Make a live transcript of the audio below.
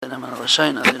Okay,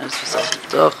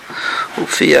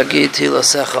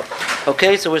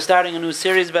 so we're starting a new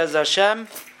series, Bez Hashem,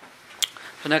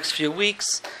 for the next few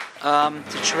weeks, to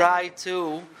try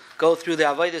to go through the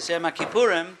Avodah Yom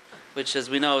Kippurim, which, as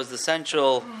we know, is the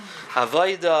central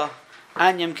Avodah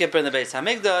and Yom Kippur in the Beis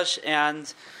Hamikdash,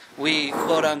 and we,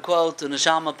 quote-unquote, in the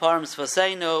Shalma Parim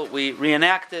Sfaseinu, we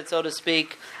reenact it, so to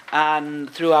speak, and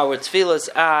through our tefillas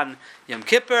on Yom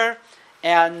Kippur,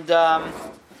 and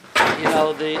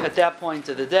at that point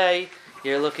of the day,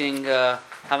 you're looking how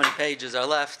many pages are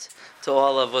left to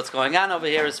all of what's going on over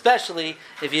here, especially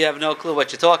if you have no clue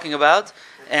what you're talking about,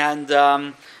 and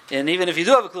even if you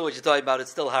do have a clue what you're talking about,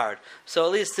 it's still hard. So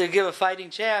at least to give a fighting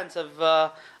chance of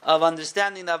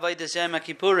understanding the Avodah Yom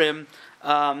Kippurim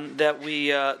that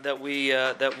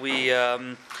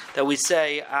we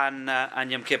say on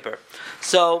Yom Kippur.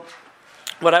 So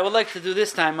what I would like to do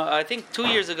this time, I think 2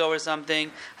 years ago or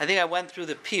something, I think I went through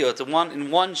the piyut in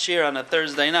one shir on a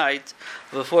Thursday night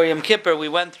before Yom Kippur. We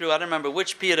went through, I don't remember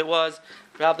which piyut it was,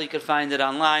 probably could find it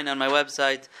online on my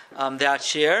website, that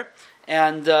shir.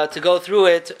 And to go through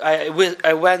it, it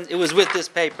was with this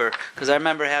paper, because I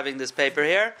remember having this paper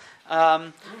here.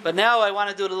 But now I want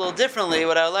to do it a little differently.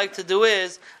 What I would like to do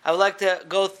is, I would like to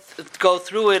go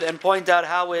through it and point out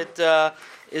how it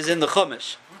is in the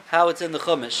Chumash. How it's in the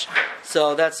Chumash.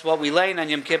 So that's what we learn on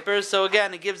Yom Kippur. So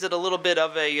again, it gives it a little bit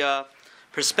of a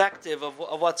perspective of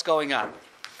what's going on.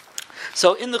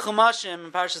 So in the Chumashim,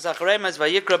 in Parshas Acharei Ma'aser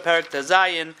Vayikra, Perek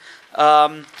Tezayin,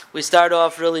 we start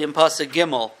off really in Pasuk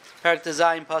Gimel. Perek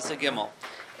Tezayin, Pasuk Gimel.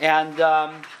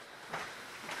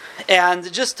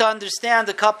 And just to understand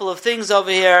a couple of things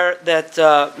over here that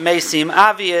may seem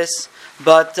obvious,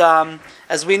 but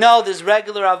as we know, there's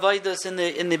regular avodas in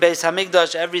the Beis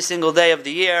Hamikdash every single day of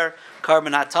the year.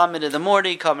 Karban HaTamid in the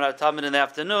morning, Karban HaTamid in the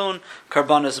afternoon,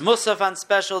 Karbanos Musaf on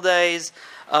special days,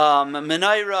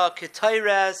 Menorah,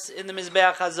 Ketores in the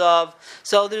Mizbeach Hazav.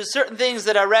 So there's certain things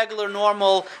that are regular,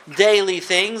 normal, daily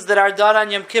things that are done on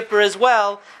Yom Kippur as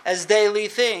well as daily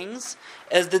things,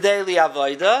 as the daily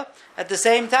avodah. At the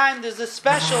same time, there's a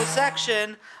special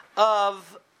section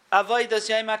of Avodas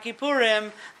Yom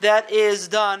Kippurim that is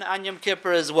done on Yom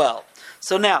Kippur as well.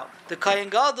 So now, the Kohen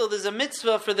Gadol, there's a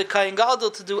mitzvah for the Kohen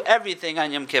Gadol to do everything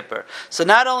on Yom Kippur. So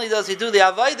not only does he do the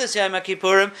Avodas Yom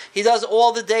Kippurim, he does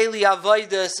all the daily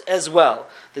Avodas as well.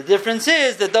 The difference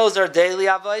is that those are daily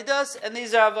Avodas, and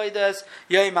these are Avodas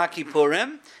Yom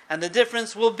Kippurim. And the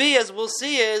difference will be, as we'll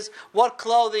see, is what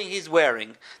clothing he's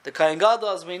wearing. The Kohen Gadol,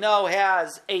 as we know,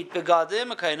 has 8 begadim.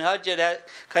 A Kohen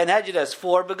Hadjid has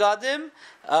 4 begadim.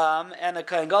 And a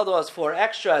Kohen Gadol has 4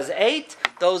 extra, has 8.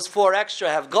 Those 4 extra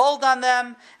have gold on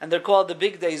them, and they're called the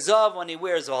Big Day Zav when he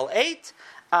wears all 8.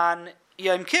 On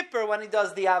Yom Kippur, when he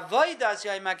does the Avodas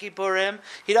Yom Kippurim,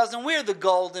 he doesn't wear the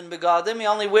golden begadim. He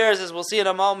only wears, as we'll see in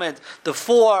a moment, the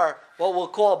 4, what we'll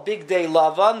call Big Day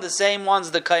Lavan, the same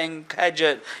ones the Kohen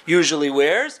Hadjid usually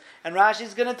wears. And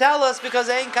Rashi's going to tell us, because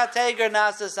Ein Kateger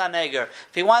Nasas Aneger.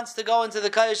 If he wants to go into the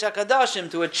Kodesh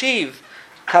HaKadoshim to achieve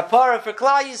Kapara for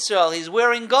Klal Yisrael, he's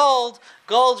wearing gold.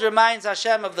 Gold reminds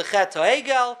Hashem of the Chet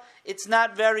HaEgel. It's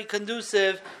not very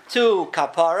conducive to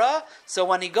Kapara. So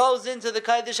when he goes into the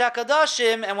Kodesh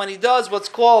HaKadoshim, and when he does what's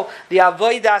called the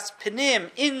Avodas Pinim,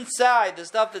 inside, the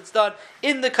stuff that's done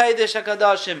in the Kodesh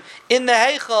HaKadoshim, in the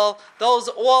Heichal, those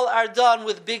all are done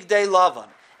with Big Day Lavan.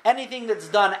 Anything that's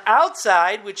done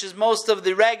outside, which is most of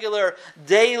the regular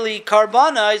daily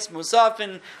karbanos,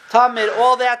 musafin, tamid,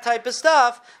 all that type of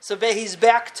stuff, so he's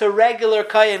back to regular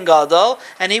Kohen Gadol,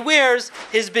 and he wears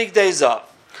his Big Day Zav.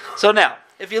 So now,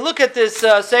 if you look at this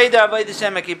Seder Avodas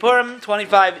Yom Kippurim,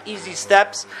 25 easy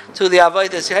steps to the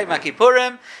Avodas Yom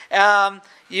Kippurim,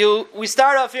 we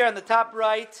start off here on the top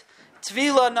right,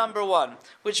 Tefillah number 1,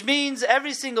 which means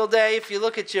every single day, if you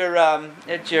look at your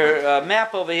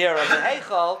map over here of the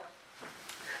Heichal,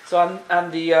 so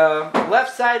on the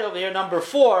left side over here, number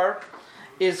 4,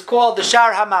 is called the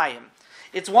Shar Hamayim.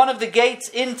 It's one of the gates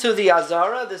into the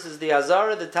Azara. This is the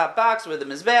Azara, the top box where the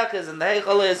Mizbeach is and the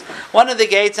Heichal is. One of the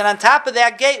gates, and on top of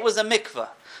that gate was a mikveh.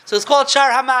 So it's called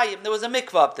Shar Hamayim. There was a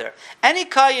mikveh up there. Any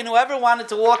Kayin who ever wanted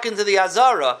to walk into the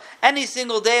Azara any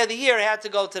single day of the year had to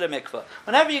go to the mikveh.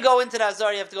 Whenever you go into the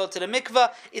Azara, you have to go to the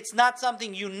mikveh. It's not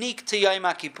something unique to Yom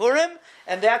Kippurim,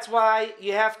 and that's why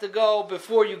you have to go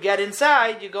before you get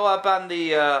inside. You go up on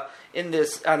the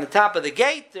on the top of the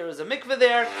gate. There is a mikveh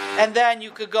there, and then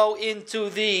you could go into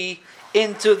the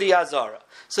Azara.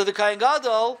 So the Kohen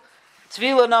Gadol,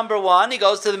 Tefillah number 1, he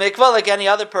goes to the mikveh like any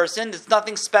other person. There's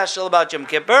nothing special about Yom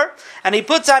Kippur. And he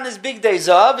puts on his Big Day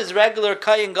Zav, his regular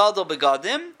Kohen Gadol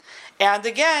begadim. And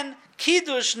again,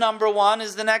 Kiddush number 1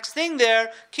 is the next thing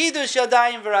there. Kiddush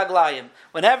Yadayim V'Raglayim.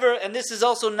 Whenever, and this is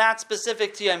also not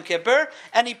specific to Yom Kippur,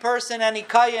 any person, any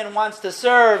Kayin wants to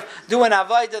serve, do an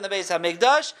Avodah in the Beis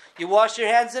HaMikdash, you wash your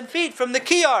hands and feet from the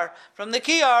Kiyar. From the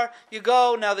Kiyar, you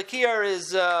go, now the Kiyar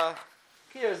is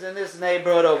in this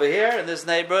neighborhood over here, in this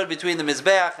neighborhood between the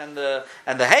Mizbeach and the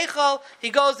Heichal.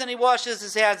 He goes and he washes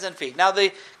his hands and feet. Now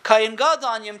the Kohen Gadol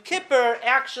on Yom Kippur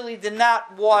actually did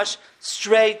not wash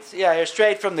straight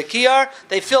from the Kiyar.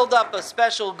 They filled up a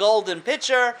special golden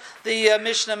pitcher. The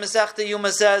Mishnah Masechta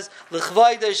Yuma says,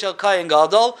 L'chvayda shel Kohen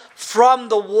Gadol, from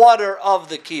the water of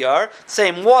the Kiyar.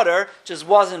 Same water, just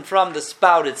wasn't from the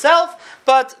spout itself.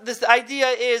 But this idea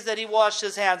is that he washed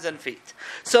his hands and feet.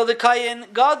 So the Kohen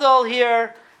Gadol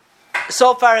here,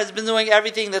 so far, has been doing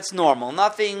everything that's normal,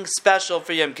 nothing special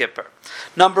for Yom Kippur.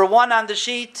 Number 1 on the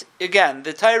sheet, again,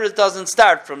 the Torah doesn't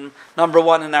start from number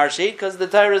 1 in our sheet because the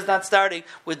Torah is not starting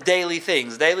with daily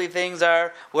things. Daily things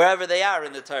are wherever they are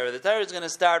in the Torah. The Torah is going to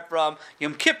start from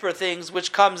Yom Kippur things,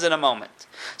 which comes in a moment.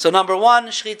 So number 1,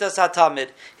 Shchitas HaTamid.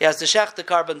 He has to shech the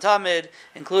carbon tamid,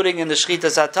 including in the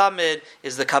Shchitas HaTamid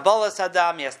is the Kabbalah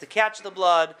Sadam. He has to catch the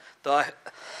blood, the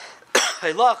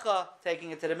Halacha,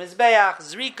 taking it to the Mizbeach,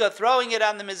 Zrika, throwing it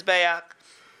on the Mizbeach.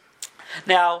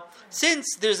 Now,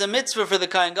 since there's a mitzvah for the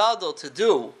Kohen Gadol to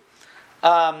do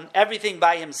everything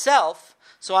by himself,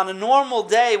 so on a normal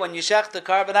day when you shech the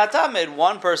carbon hatamid,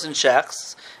 one person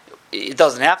shechs. It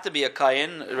doesn't have to be a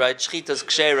Kayin, right? Shchitas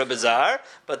Ksheira Bizarre,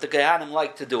 but the Kayanim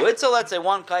like to do it. So let's say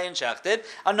one Kayin shechted,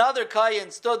 another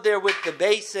Kayin stood there with the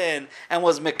basin and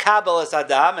was Mekabel as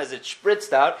Adam as it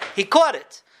spritzed out. He caught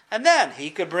it. And then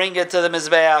he could bring it to the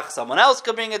Mizbeach, someone else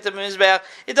could bring it to the Mizbeach.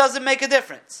 It doesn't make a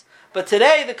difference. But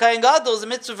today, the Kohen Gadol is a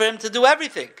mitzvah for him to do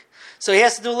everything. So he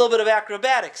has to do a little bit of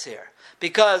acrobatics here.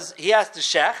 Because he has to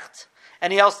shecht,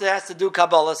 and he also has to do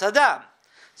Kabbalah Sadam.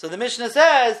 So the Mishnah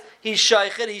says, he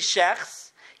sheichet, he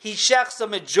shechs a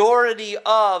majority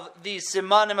of the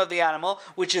simanim of the animal,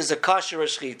 which is a kosher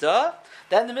shchita.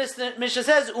 Then the Mishnah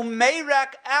says,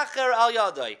 umeirak acher al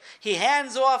yadai. He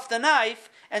hands off the knife,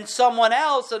 and someone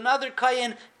else, another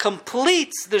Kayin,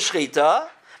 completes the Shechita.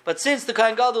 But since the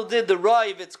Kohen Gadol did the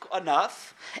Raiv, it's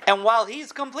enough. And while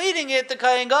he's completing it, the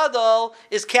Kohen Gadol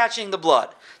is catching the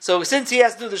blood. So since he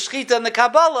has to do the Shechita and the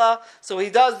Kabbalah, so he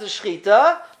does the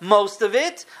Shechita, most of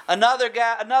it. Another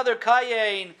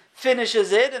Kayin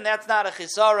finishes it, and that's not a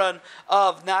chisaron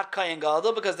of not Kohen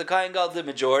Gadol, because the Kohen Gadol did the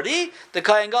majority. The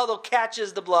Kohen Gadol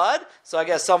catches the blood, so I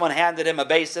guess someone handed him a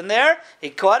basin there. He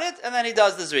caught it, and then he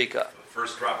does the Zrika.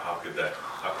 First drop, how can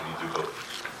you do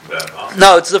both?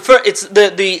 No, it's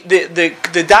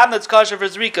the dam that's kosher for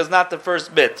Zrika is not the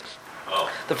first bit. Oh.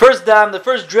 The first dam, the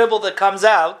first dribble that comes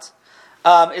out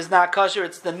is not kosher.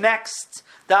 It's the next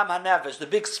dam hanevesh, the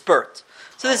big spurt.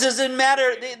 So this is a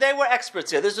matter. They were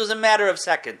experts here. This was a matter of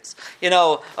seconds.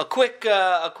 A quick.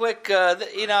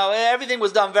 Everything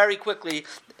was done very quickly.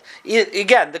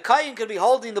 Again, the Kayin could be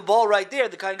holding the ball right there.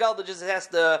 The Kohen Gadol just has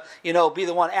to, be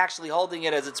the one actually holding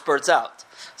it as it spurts out.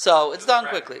 So it's done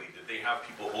quickly. Did they have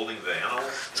people holding the animal?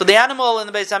 So the animal in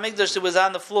the Beis HaMikdash, it was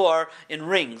on the floor in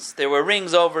rings. There were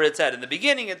rings over its head. In the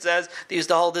beginning, it says they used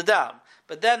to hold it down.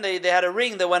 But then they had a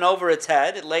ring that went over its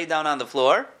head. It lay down on the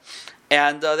floor.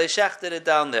 And they shechted it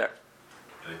down there.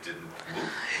 And it didn't move?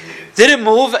 Didn't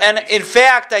move, and in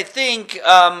fact, I think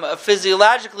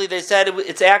physiologically they said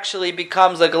it actually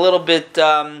becomes like a little bit,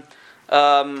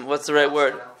 what's the right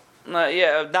word?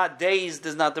 Not dazed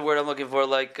is not the word I'm looking for,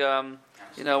 like,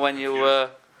 when you,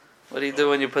 what do you do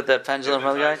when you put that pendulum in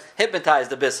front of the guy?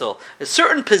 Hypnotized abyssal. In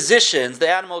certain positions, the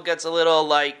animal gets a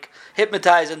little,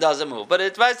 hypnotized and doesn't move. But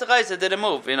it didn't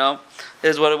move,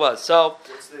 is what it was. So,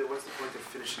 what's the point of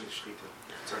finishing the shechita?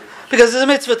 Because it's a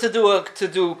mitzvah to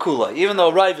do kula. Even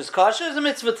though Raiv is kosher, it's a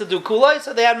mitzvah to do kula,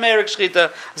 so they had Merik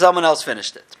Shechita, someone else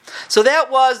finished it. So that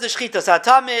was the Shechita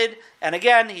Satamid, and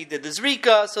again, he did the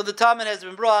Zrika, so the Tamid has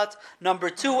been brought. Number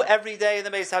 2, every day in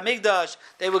the Beis HaMikdash,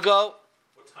 they would go...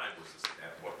 What time was this?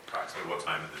 Approximately what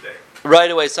time of the day?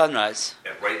 Right away, sunrise.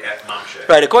 Right at Mamsheh.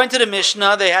 Right, according to the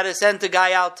Mishnah, they had to send a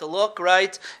guy out to look,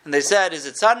 right? And they said, is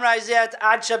it sunrise yet?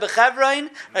 Ad Shebechevrain?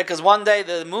 Right, because one day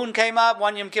the moon came up,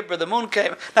 one Yom Kippur the moon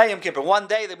came, not Yom Kippur, one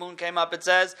day the moon came up, it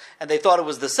says, and they thought it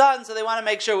was the sun, so they want to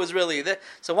make sure it was really there.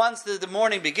 So once the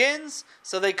morning begins,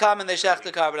 so they come and they shech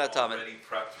the carbon atomid.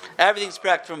 Everything's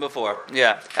prepped from before.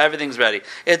 Yeah, everything's ready.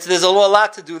 There's a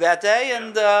lot to do that day,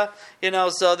 and,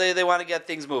 so they want to get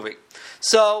things moving.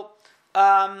 So,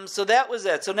 So that was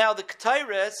it. So now the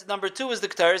Ketairis, number 2 is the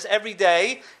Ketairis. Every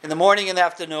day, in the morning and the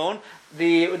afternoon,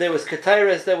 there was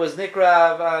Ketairis, there was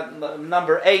Nikrav,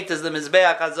 number 8 is the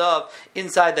Mizbeach Hazav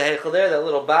inside the Heichel there, that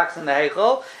little box in the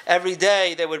Heichel. Every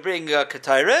day they would bring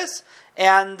Ketairis,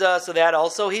 and so that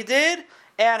also he did.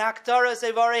 And Haktaras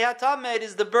Evarei HaTamid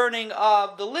is the burning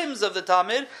of the limbs of the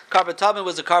Tamid. Carbon Tamid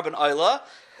was a carbon oila.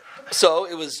 So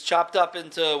it was chopped up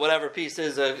into whatever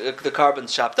pieces the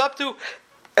carbon's chopped up to.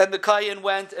 And the Kayin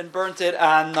went and burnt it.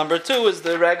 And number 2 is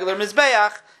the regular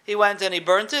Mizbeach. He went and he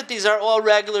burnt it. These are all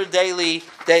regular daily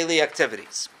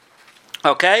activities.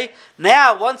 Okay?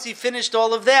 Now, once he finished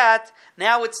all of that,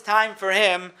 now it's time for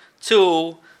him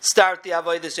to start the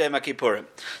Avodas Yom Kippurim.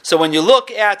 So when you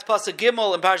look at Pasuk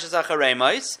Gimel in Parshas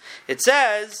Acharemos, it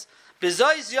says,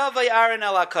 B'zois Yavai Aaron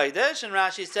El HaKodesh, and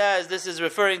Rashi says, this is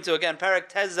referring to, again, Perek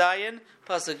Tez Zayin,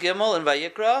 Pasuk Gimel in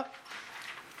Vayikra.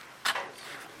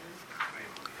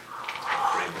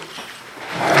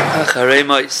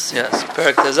 Acharemos, yes,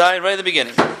 Perek Tez Zayin, right at the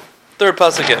beginning. Third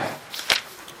Pasuk Gimel.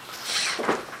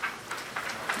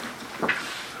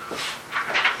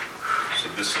 So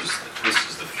this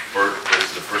is the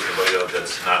first Avodah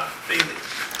that's not daily.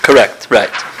 Correct, right.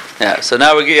 Yeah, so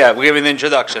now we're giving the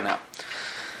introduction now.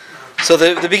 So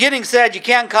the beginning said you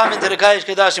can't come into the Kodesh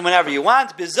Kodashim whenever you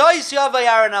want. B'zois Yavai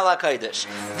Aaron Al HaKodesh.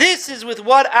 This is with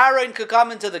what Aaron could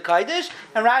come into the Kodesh,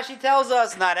 and Rashi tells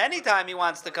us not any time he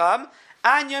wants to come.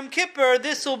 On Yom Kippur,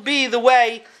 this will be the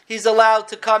way he's allowed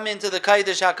to come into the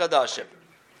Kodesh HaKodashim.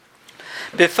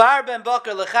 Bifar ben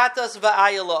Bakar lechatas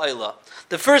va'ayil la'oila.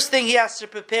 The first thing he has to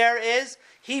prepare is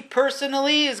he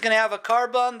personally is going to have a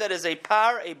carbon that is a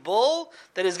bull,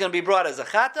 that is going to be brought as a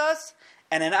chatas,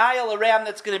 and an ayil, a ram,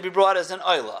 that's going to be brought as an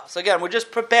oila. So again, we're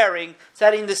just preparing,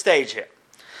 setting the stage here.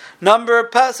 Number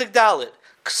Pasuk Dalit,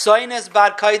 Ksoines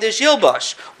bad Kodesh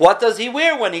Yilbash. What does he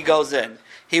wear when he goes in?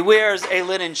 He wears a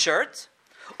linen shirt,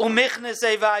 umichnes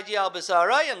evad yal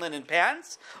b'saray, and linen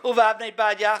pants, uvavnei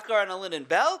bad yachkar, and a linen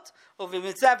belt,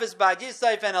 uvimitzefes bad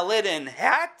yisayf, and a linen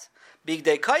hat. Big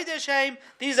Day Kodesh Haim.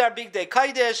 These are Big Day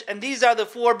Kodesh, and these are the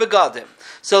 4 begadim.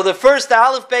 So the first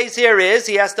aleph base here is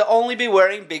he has to only be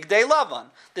wearing Big Day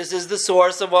Lavan. This is the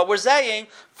source of what we're saying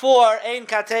for Ein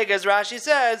Kateger, as Rashi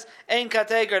says, Ein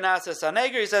Kateger Nasa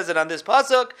Saneger. He says it on this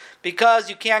pasuk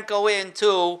because you can't go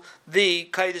into the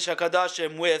Kodesh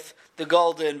HaKadoshim with the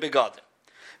golden begadim.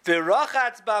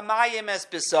 V'rachatz b'mayim es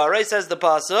b'sarei, says the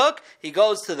pasuk. He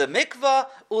goes to the mikvah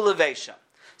ulevesha.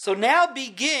 So now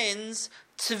begins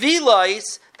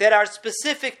tvilos that are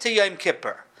specific to Yom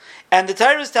Kippur. And the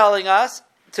Torah is telling us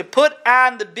to put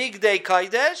on the Big Day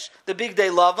Kodesh, the Big Day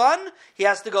Lavan, he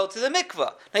has to go to the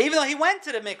mikveh. Now, even though he went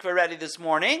to the mikveh already this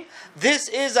morning, this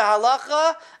is a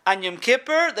halacha on Yom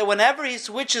Kippur that whenever he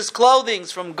switches clothing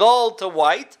from gold to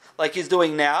white, like he's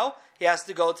doing now, he has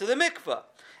to go to the mikveh.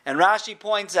 And Rashi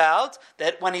points out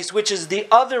that when he switches the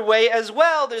other way as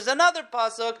well, there's another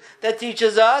pasuk that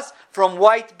teaches us from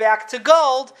white back to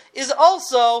gold is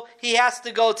also he has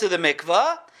to go to the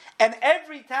mikveh. And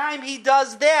every time he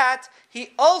does that,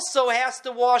 he also has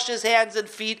to wash his hands and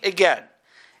feet again.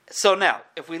 So now,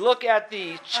 if we look at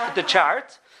the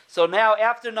chart, so now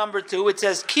after number 2, it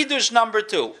says Kiddush number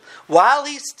 2. While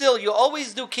he's still, you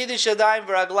always do Kiddush Yadayim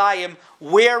v'Raglayim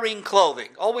wearing clothing.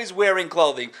 Always wearing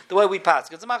clothing. The way we pass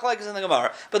it. It's a machlokes in the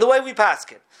Gemara. But the way we pass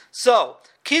it. So,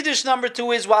 Kiddush number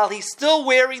 2 is while he's still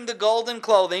wearing the golden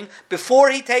clothing,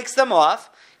 before he takes them off,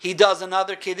 he does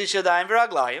another Kiddush Yadayim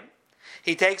v'Raglayim.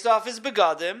 He takes off his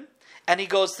begadim, and he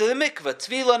goes to the mikveh.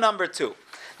 Tvila number 2.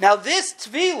 Now this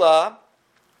tvila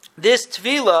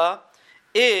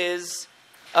is...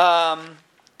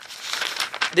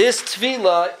 this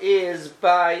tefillah is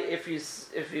by, if you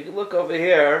look over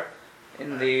here,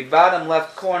 in the bottom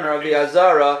left corner of the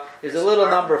Azara, is a little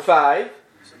number 5.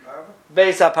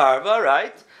 Beis HaParva,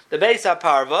 right? The Beis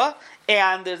HaParva,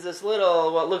 and there's this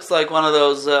little, what looks like one of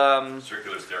those...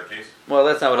 circular staircase? Well,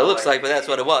 that's not what it looks like, but that's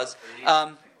what it was.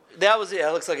 That was, it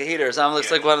looks like a heater. So it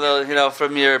looks like one of those,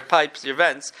 from your pipes, your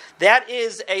vents. That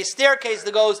is a staircase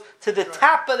that goes to the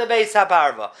top of the Beis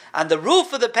HaParva. On the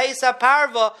roof of the Beis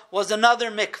HaParva was another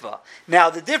mikvah. Now,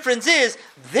 the difference is,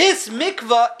 this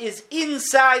mikvah is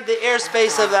inside the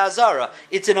airspace of the Azara.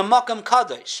 It's in a Makam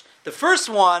Kadosh. The first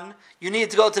one, you need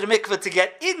to go to the mikvah to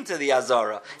get into the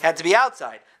Azara. It had to be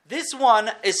outside. This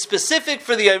one is specific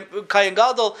for the Kohen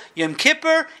Gadol Yom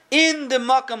Kippur in the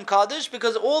Makam Kaddish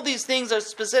because all these things are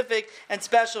specific and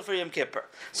special for Yom Kippur.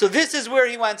 So this is where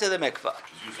he went to the mikvah.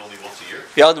 It's used only once a year?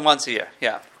 Yeah, once a year,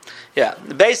 yeah.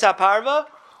 The Beis HaParva,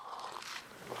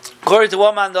 according to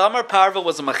one man, the Amar, Parva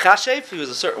was a Machashev, he was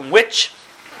a certain witch,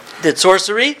 did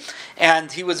sorcery,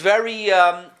 and he was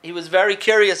very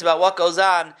curious about what goes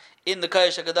on in the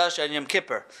Kodesh HaKadosh on Yom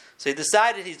Kippur. So he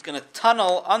decided he's going to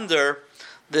tunnel under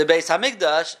the Beis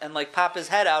Hamikdash and like pop his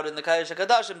head out in the Kodesh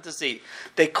HaKadoshim to see.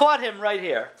 They caught him right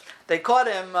here. They caught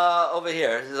him over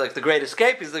here. He's like the Great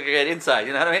Escape. He's looking at inside.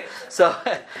 You know what I mean? So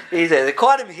they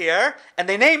caught him here, and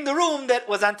they named the room that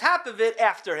was on top of it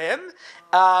after him,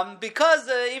 because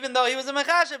even though he was a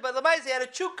mechashev, but Labaisi had a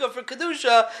chukka for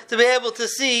kedusha to be able to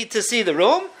see the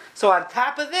room. So on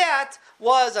top of that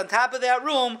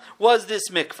room was this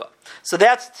mikvah. So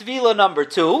that's tefillah number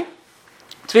 2.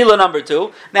 Tefillah number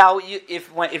 2. Now,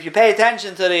 if you pay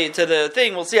attention to the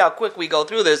thing, we'll see how quick we go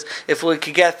through this. If we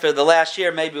could get for the last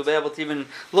year, maybe we'll be able to even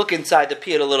look inside the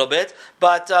pit a little bit.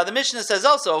 But the Mishnah says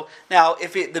also, now,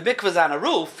 if the mikvah's on a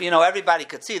roof, everybody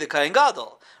could see the Kohen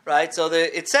Gadol. Right, so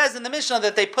it says in the Mishnah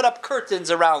that they put up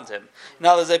curtains around him. In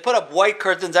other words, they put up white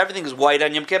curtains. Everything is white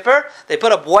on Yom Kippur. They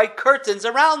put up white curtains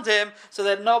around him so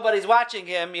that nobody's watching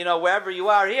him. Wherever you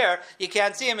are here, you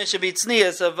can't see him. It should be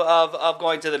tznius of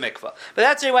going to the mikvah. But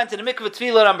that's where he went to the mikvah.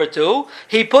 Tefillah number 2.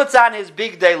 He puts on his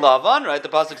big day lavan. Right, the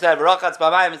pasuk said, "V'rachatz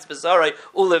b'mayim etzbesarei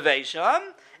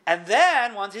uleveisham." And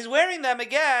then once he's wearing them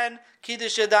again,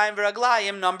 kiddush yadayim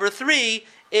v'raglayim number 3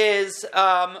 is.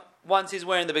 Once he's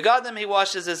wearing the begadim, he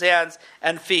washes his hands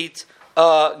and feet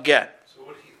again. So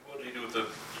what did he do with the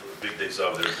big days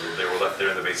of? They were left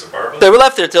there in the base of Barba? They were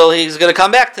left there till he's going to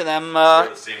come back to them. They were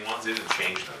the same ones? They didn't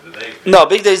change them, did they? No,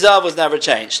 big day zav was never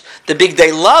changed. The big day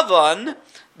lavan,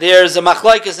 there's a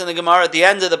machlokes in the Gemara at the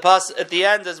end of the at the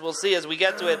end, as we'll see as we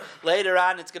get to it later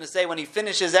on. It's going to say when he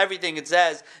finishes everything, it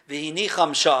says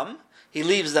v'hinicham sham. He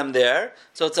leaves them there.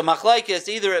 So it's a machlokes.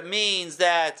 Either it means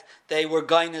that they were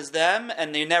gainas them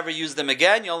and they never use them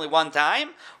again, only one time,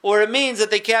 or it means that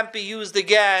they can't be used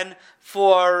again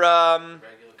for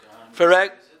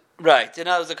right. In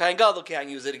other words, the Kohen Gadol can't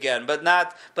use it again, but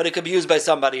it could be used by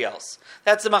somebody else.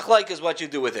 That's the machlokes what you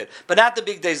do with it, but not the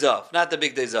big days of,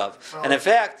 And in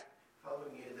fact,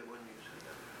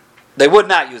 they would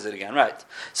not use it again, right?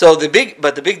 So the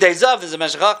big days of, there's a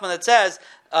Meshech Chochmah that says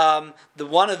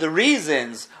one of the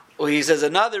reasons. He says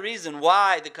another reason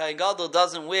why the Kohen Gadol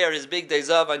doesn't wear his big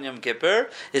days of on Yom Kippur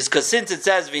is because since it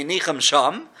says v'nicham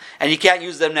sham and you can't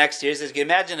use them next year. He says, can you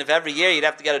imagine if every year you'd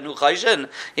have to get a new chayshin?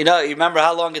 You remember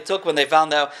how long it took when they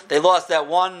found out they lost that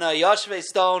one Yashvei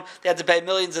stone. They had to pay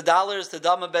millions of dollars to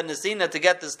Dama ben Nesina to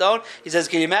get the stone. He says,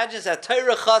 can you imagine? It's that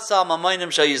Torah chasam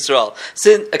amaynim shal Yisrael.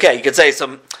 Okay, you could say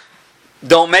some.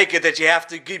 Don't make it that you have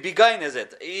to be going, is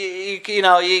it?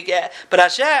 But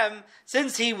Hashem,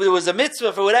 since there was a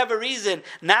mitzvah for whatever reason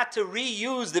not to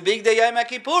reuse the big day Yom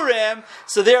Kippurim,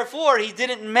 so therefore he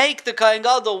didn't make the Kohen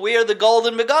Gadol wear the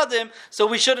golden begadim, so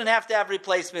we shouldn't have to have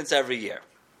replacements every year.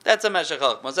 That's a Meshech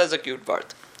Chochmah. That's a cute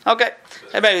part. Okay,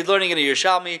 maybe he's learning in a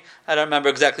Yerushalmi. I don't remember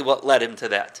exactly what led him to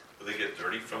that. Do they get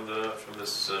dirty from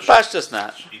this? Pashtus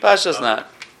not.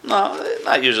 No,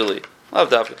 not usually.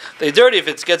 They're dirty. If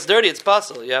it gets dirty, it's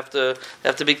possible. You have to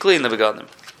be clean. The begadim.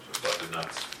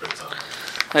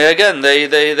 Again,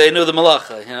 they knew the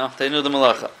malacha. They knew the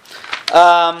malacha.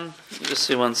 Just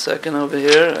see 1 second over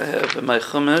here. I have in my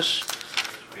chumash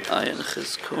Ayin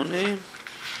Chizkuni.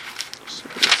 See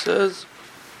what it says.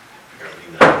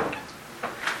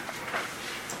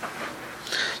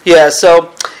 Yeah.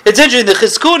 So it's interesting.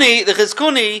 The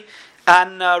Chizkuni.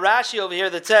 And Rashi over here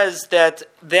that says that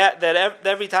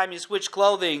every time you switch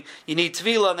clothing, you need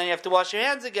tefillah and then you have to wash your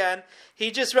hands again. He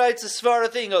just writes a svara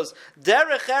thing. He goes,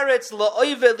 Derech eretz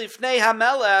la'oive lifnei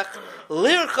hamelech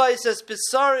lirchais es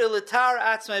bisari litar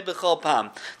atzmei b'chol pam.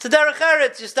 So Derech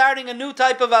eretz, you're starting a new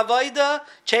type of avodah,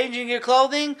 changing your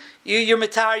clothing, you're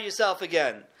mitar yourself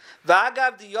again.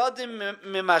 V'agav diyodim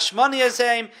mimashmoni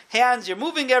asayim, hands, you're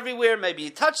moving everywhere, maybe you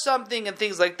touch something and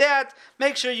things like that,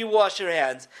 make sure you wash your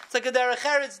hands. It's like a derech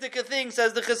eretz dika thing,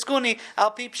 says the Chizkuni, al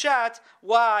pi pshat,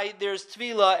 why there's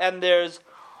tefillah and there's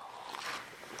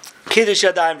kiddush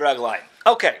yadayim v'raglayim.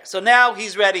 Okay, so now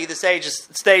he's ready, the stage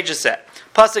is set.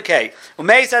 Pasuk Hey,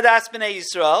 umeis adas b'nei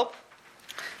Yisrael,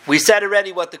 we said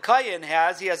already what the Kayin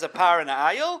has. He has a par and an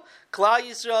ayil. Klal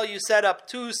Yisrael, you set up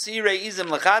 2 sirei izim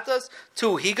lechatos,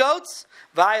 2 he-goats,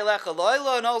 va'ilech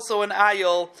aloila, and also an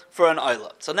ayil for an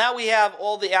oila. So now we have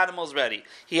all the animals ready.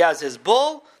 He has his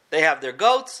bull, they have their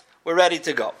goats, we're ready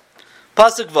to go.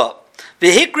 Pasuk Vav.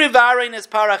 V'hikriv arein es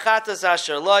parachatas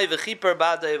asher loy v'chiper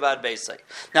b'adei vad beisai.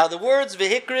 Now the words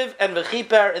v'hikriv and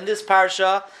v'chiper in this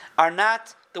parsha are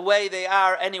not the way they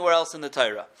are anywhere else in the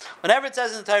Torah. Whenever it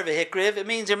says in the Torah v'hikriv, it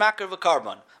means you're makar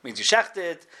v'karban. It means you shecht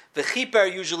it.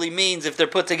 V'chiper usually means if they're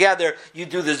put together, you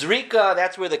do the zrika,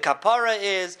 that's where the kapara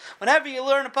is. Whenever you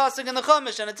learn a pasuk in the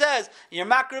Chumash and it says you're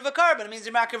makar v'karban, it means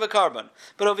you're makar v'karban.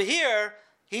 But over here,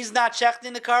 he's not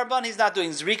checking the carbon, he's not doing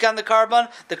zrik on the carbon.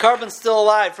 The carbon's still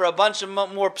alive for a bunch of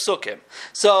more psukim.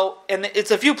 So, and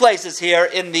it's a few places here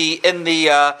in this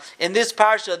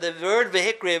parsha. The word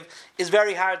vehikriv is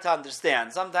very hard to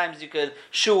understand. Sometimes you could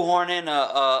shoehorn in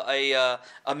a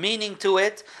meaning to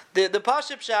it. The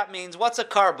Pashut Pshat means, what's a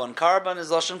carbon? Carbon is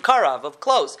Lashon Karav, of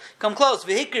close. Come close.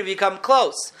 Vehikriv, you come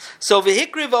close. So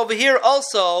Vehikriv over here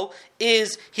also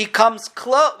is, he comes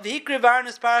close. Vehikriv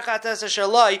Arnis Parachatas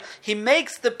Shaloi, he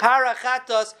makes the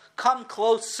Parachatas come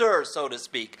closer, so to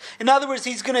speak. In other words,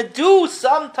 he's going to do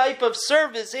some type of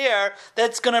service here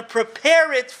that's going to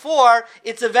prepare it for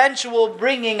its eventual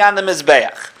bringing on the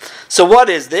Mizbeach. So what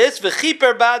is this?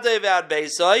 V'chiper badei ve'ad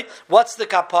beisoi. What's the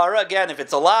kapara? Again, if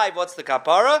it's alive, what's the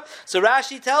kapara? So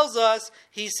Rashi tells us,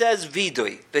 he says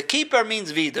vidui. The keeper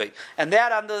means vidui. And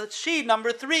that on the sheet,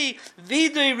 number 3,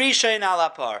 vidui rishain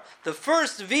alapar. The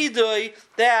first vidui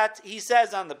that he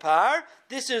says on the par,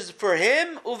 this is for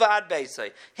him, uvad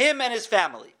beisai, him and his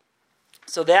family.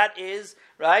 So that is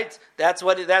right. That's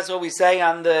what we say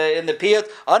in the piyut.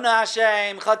 Anu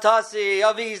Hashem chatasi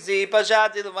avizi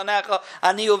pashati levanecha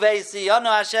ani uvesi. Anu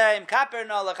Hashem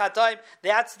kaperna lechatoim.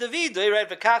 That's the vidui, right?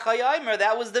 V'kachayaymer.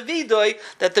 That was the vidui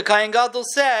that the Kohen Gadol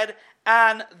said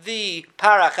and the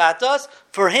parachatos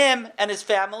for him and his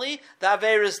family, the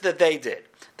averis that they did.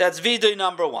 That's vidui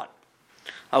number 1.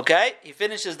 Okay, he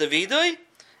finishes the vidui,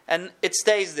 and it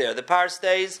stays there. The par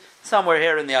stays somewhere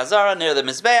here in the Azara, near the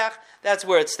Mizbeach. That's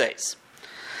where it stays.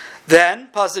 Then,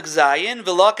 Pasuk Zayin,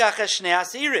 v'lokach eshnei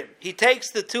asirim. He takes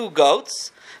the 2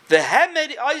 goats,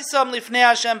 v'hemed oisam lifnei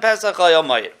Hashem Pesach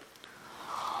hayomayit.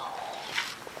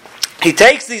 He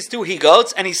takes these 2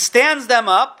 he-goats, and he stands them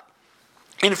up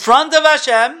in front of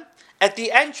Hashem at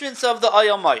the entrance of the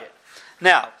Oyomayit.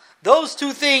 Now, those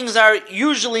 2 things are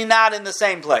usually not in the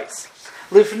same place.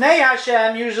 Lifnei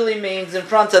Hashem usually means in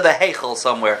front of the Heichel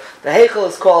somewhere. The Heichel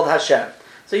is called Hashem.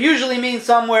 So usually means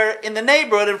somewhere in the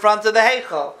neighborhood in front of the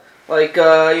Heichel. Like,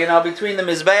 between the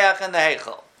Mizbeach and the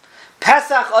Heichel.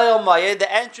 Pesach Oyel Mayed,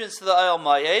 the entrance to the Oyel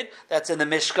Mayed, that's in the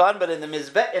Mishkan, but in the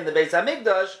Beis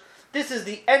HaMikdash, this is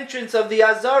the entrance of the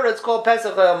Azara. It's called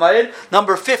Pesach HaYomayid.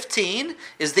 Number 15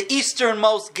 is the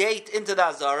easternmost gate into the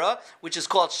Azara, which is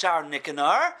called Shar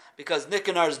Nicanor, because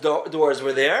Nicanor's doors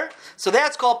were there. So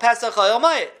that's called Pesach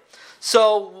HaYomayid.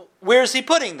 So where is he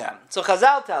putting them? So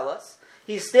Chazal tell us,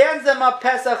 he stands them up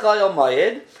Pesach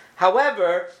HaYomayid.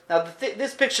 However, now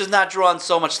this picture is not drawn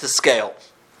so much to scale.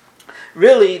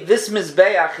 Really, this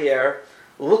Mizbeach here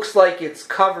looks like it's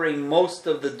covering most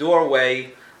of the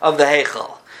doorway of the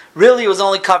Heichel. Really, it was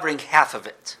only covering half of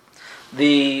it.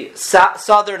 The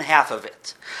southern half of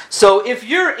it. So if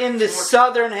you're in the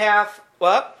southern half,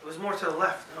 what? It was more to the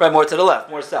left. No? Right, more to the left,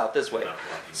 more south, this way.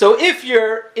 So if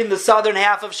you're in the southern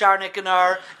half of Shar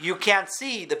Nicanor, you can't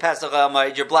see the Pesach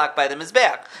HaYomayid, you're blocked by the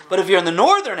Mizbeach. But if you're in the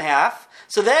northern half,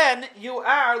 so then you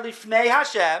are Lifnei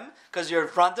Hashem, because you're in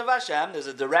front of Hashem, there's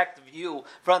a direct view in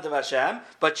front of Hashem,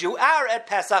 but you are at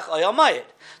Pesach Oyomayid.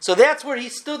 So that's where he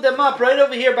stood them up, right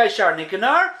over here by Shar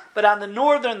Nicanor, but on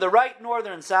the right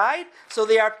northern side, so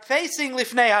they are facing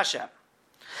Lifnei Hashem.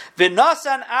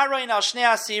 V'nasan aroin al shnei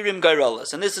asirim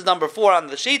gairolas. And this is number 4 on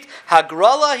the sheet.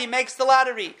 Hagrola, he makes the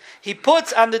lottery. He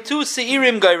puts on the 2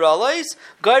 seirim gairolas,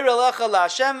 gairolacha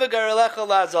la'Hashem v'gairolacha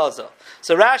la'Azazel.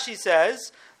 So Rashi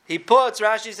says on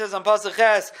Pasuk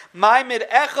Ches, Maimid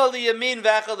echel liyamin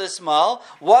v'echel lismal.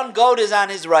 One goat is on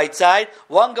his right side,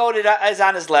 one goat is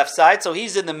on his left side, so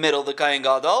he's in the middle, the Kohen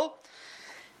Gadol.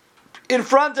 In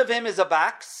front of him is a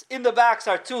box. In the box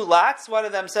are 2 lots. One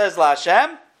of them says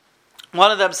LaHashem,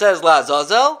 one of them says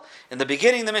LaAzazel. In the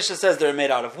beginning, the Mishnah says they're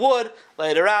made out of wood.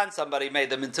 Later on, somebody made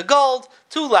them into gold.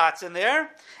 2 lots in there.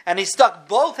 And he stuck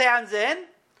both hands in,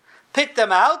 picked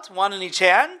them out, one in each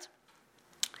hand.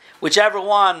 Whichever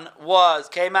one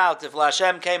came out, if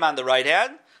LaHashem came on the right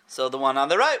hand, so the one on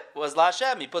the right was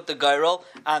LaHashem. He put the gairol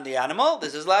on the animal.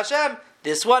 This is LaHashem.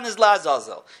 This one is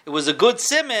LaAzazel. It was a good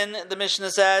siman, the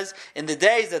Mishnah says, in the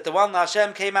days that the one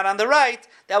LaHashem came out on the right,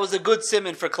 that was a good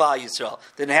siman for Klal Yisrael.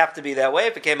 Didn't have to be that way.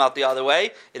 If it came out the other way,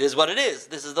 it is what it is.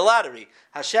 This is the lottery.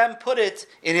 Hashem put it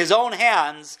in his own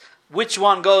hands, which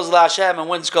one goes LaHashem and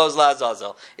which goes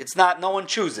LaAzazel. It's not, no one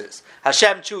chooses.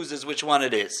 Hashem chooses which one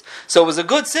it is. So it was a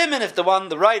good siman if the one on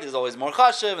the right is always more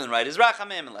chashiv, and the right is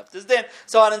rachamim, and left is din,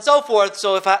 so on and so forth.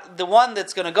 So if the one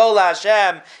that's going to go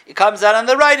LaHashem, it comes out on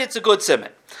the right, it's a good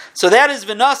siman. So that is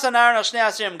v'nasan aron al shnei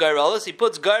asirim gairolas. He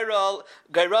puts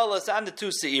gairolas on the 2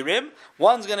 seirim.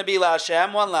 One's going to be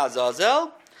LaHashem, one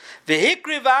LaAzazel.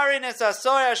 V'hikriv arin es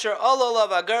asoy asher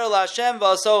ololav agar Hashem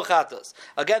v'aso chatos.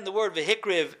 Again, the word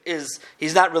v'hikriv is,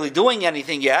 he's not really doing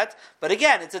anything yet, but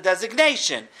again, it's a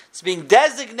designation. It's being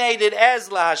designated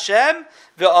as la Hashem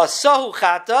v'asohu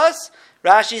chatos.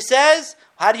 Rashi says,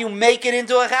 how do you make it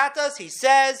into a chatos? He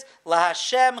says, la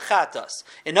Hashem chatos.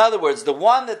 In other words, the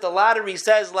one that the lottery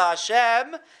says la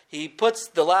Hashem, he puts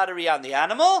the lottery on the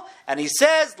animal, and he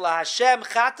says, La Hashem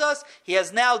Chatos, he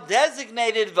has now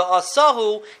designated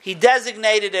V'asahu, he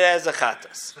designated it as a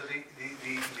Chatos. So the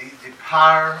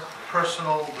par, the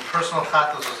personal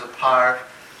Chatos was a par,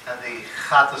 and the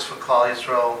Chatos for Klal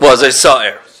Yisrael was a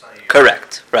Sa'ir.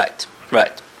 Correct, right.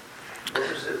 What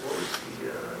was the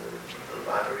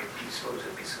lottery piece? What was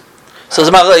the piece of? So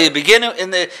the beginning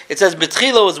it says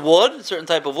B'tchilo is wood, a certain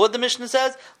type of wood. The Mishnah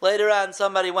says. Later on,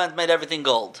 somebody went and made everything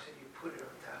gold. You put it on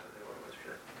top of it. What was it?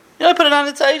 You don't put it on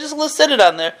its side. You just sit it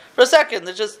on there for a second.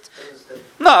 It just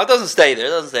no, it doesn't stay there. It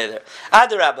doesn't stay there.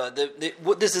 Adarabba,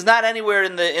 this is not anywhere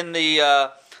in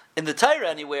the Torah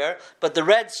anywhere, but the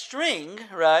red string,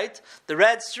 right? The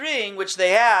red string which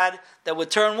they had that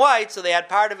would turn white, so they had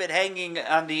part of it hanging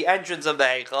on the entrance of the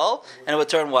Heichal, and it would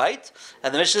turn white.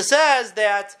 And the Mishnah says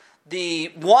that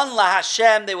the one La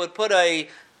Hashem, they would put a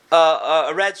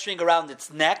red string around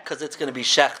its neck because it's going to be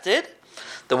shechted.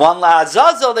 The one La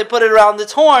Azazel, they put it around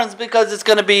its horns because it's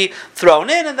going to be thrown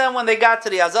in. And then when they got to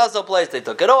the Azazel place, they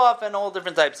took it off and all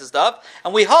different types of stuff.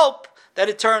 And we hope that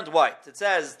it turned white. It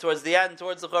says towards the end,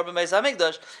 towards the Churban Beis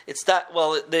Hamikdash,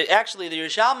 actually the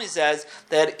Yerushalmi says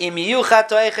that Im Yiyu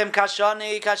Chatoechem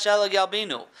Kashani Kashelag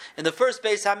Yalbinu. In the first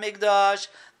Beis Hamikdash,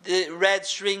 the red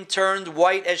string turned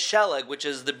white as shelag, which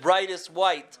is the brightest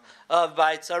white of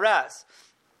Beit Saras.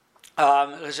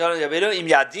 That was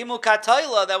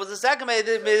the second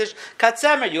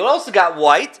Katzemer. You also got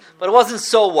white, but it wasn't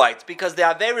so white because the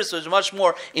Averis was much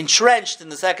more entrenched in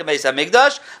the second Beis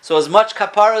Hamikdash. So as much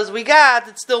kapara as we got,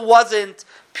 it still wasn't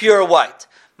pure white.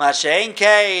 Mashein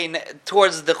Kain,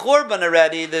 towards the Churban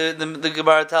already, the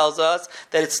Gemara tells us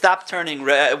that it stopped turning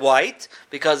white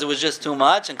because it was just too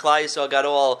much, and Klal Yisrael got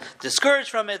all discouraged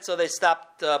from it, so they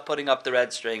stopped putting up the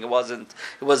red string. It was there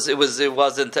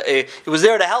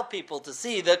to help people to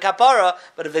see the kapara,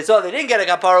 but if they saw they didn't get a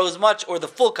kapara as much, or the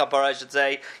full kapara, I should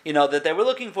say, that they were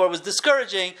looking for was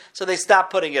discouraging, so they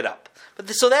stopped putting it up.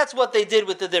 So that's what they did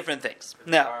with the different things.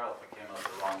 Now, the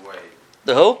wrong way.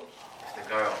 The who? If the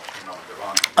girl came up the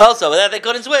wrong way. Also, but that they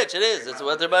couldn't switch. It is. It's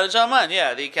what they're about to shaman.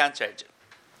 Yeah, you can't change it.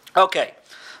 Okay.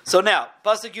 So now,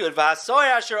 pasuk Yud,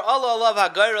 v'asoy asher Allah alav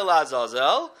ha'gayr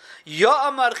la'azazel,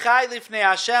 yo'amar chai lifnei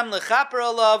Hashem l'chaper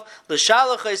alav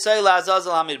l'shalach ha'isay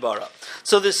la'azazel hamidbara.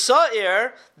 So the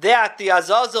sa'ir, that the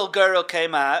Azazel girl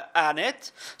came on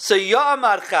it, so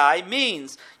yo'amar chai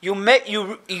means you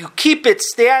keep it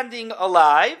standing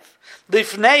alive,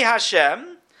 lifnei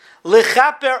Hashem,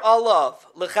 L'chaper alav.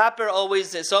 L'chaper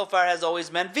always, so far, has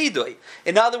always meant vidui.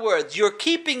 In other words, you're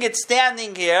keeping it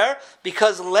standing here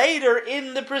because later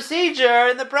in the procedure,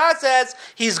 in the process,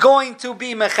 he's going to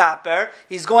be mechaper.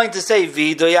 He's going to say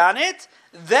vidui on it.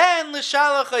 Then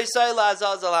l'shalach ha'isay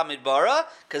la'azazel hamidbara,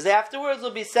 because afterwards will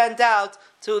be sent out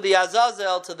to the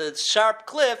Azazel, to the sharp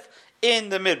cliff in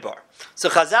the midbar. So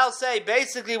Chazal say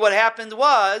basically what happened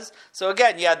was, so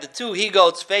again you had the two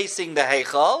he-goats facing the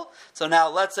Heichal. So now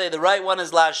let's say the right one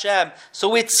is La Hashem,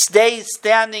 so it stays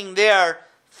standing there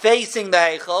facing the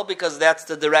Heichal because that's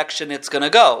the direction it's going to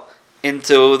go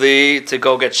to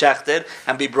go get shechted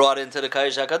and be brought into the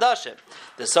Kodesh HaKadoshim.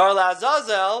 The Sar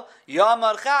LaAzazel,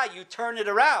 Yamarcha, you turn it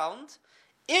around,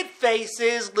 it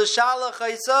faces l'shalach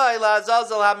ha'isai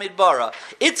la'azazel hamidbara.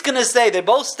 It's going to say they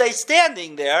both stay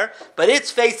standing there, but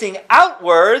it's facing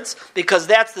outwards because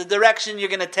that's the direction you're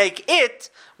going to take it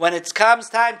when it comes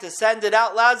time to send it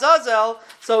out la'azazel.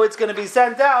 So it's going to be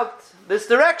sent out this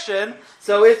direction.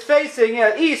 So it's facing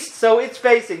east. So it's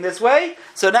facing this way.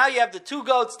 So now you have the two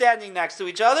goats standing next to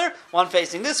each other, one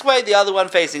facing this way, the other one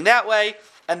facing that way,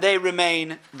 and they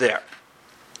remain there.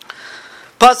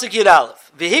 Pasuk Yud Aleph.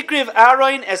 V'hikriv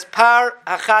Aaron es par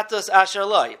hachatos asher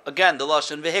loy. Again, the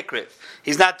lashon v'hikriv.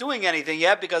 He's not doing anything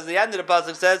yet because the end of the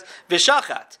pasuk says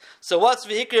v'shachat. So what's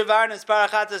v'hikriv Aaron es par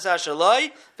hachatos asher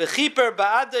loy? V'chiper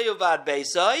ba'adai uvad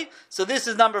beisai. So this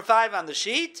is number 5 on the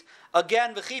sheet.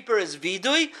 Again, v'chiper is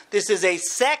vidui. This is a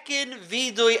second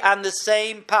vidui on the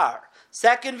same par.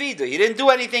 Second vidui. He didn't do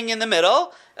anything in the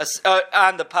middle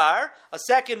on the par. A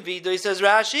second vidui, says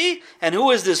Rashi. And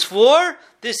who is this for?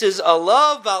 This is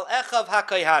alav val echav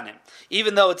hakayhanim.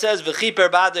 Even though it says v'chiper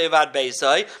ba'adai uvad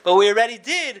beisai, but we already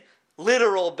did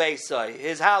literal Beisai,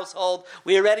 his household.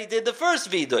 We already did the first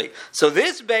Vidui. So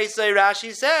this Beisai,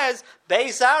 Rashi says,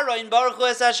 Beis Aaron Baruch Hu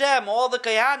Es Hashem. All the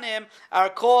Kohanim are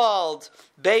called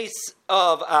Beis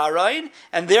of Aaron,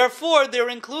 and therefore they're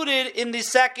included in the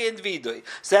second Vidui.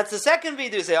 So that's the second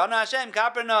Vidui. Say, Ana Hashem,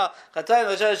 Kaperna,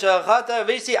 Chatay, Chata,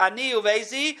 Vesi, Ani,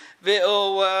 Uvesi,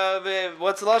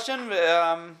 what's the Lashon?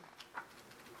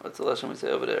 What's the Lashon we say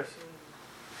over there?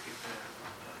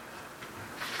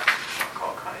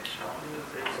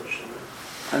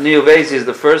 Ani Uvesi is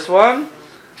the first one,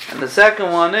 and the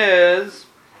second one is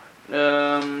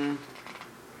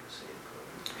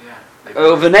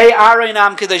Uvenei Aaron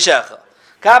Am Kedoshecha.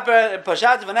 Kaper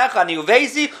Pashat V'necha Ani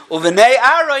Uvesi Uvenei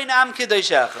Aaron Am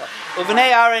Kedoshecha.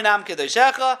 Uvenei Aaron Am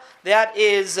Kedoshecha. That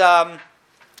is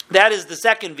the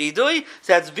second vidui.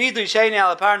 So that's vidui sheni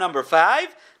alapar number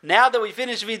 5. Now that we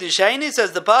finish vidui sheni,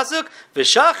 says the pasuk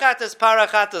v'shachatas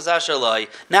parachatas ashaloi.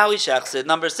 Now he shechs it.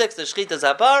 Number 6, the shchitas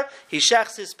apar. He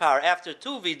shechs his par after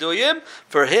 2 viduyim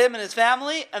for him and his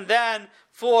family, and then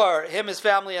for him, his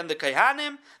family, and the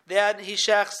Kohanim. Then he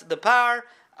shechs the par,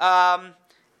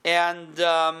 and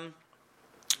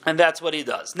that's what he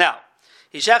does. Now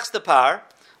he shechs the par.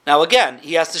 Now again,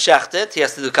 he has to shecht it. He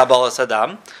has to do Kabbalah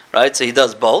Saddam, right? So he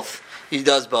does both.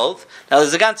 Now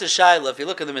there's a ganze shaila. If you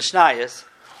look at the Mishnayos,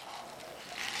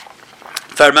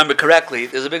 if I remember correctly,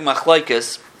 there's a big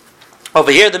machlokes.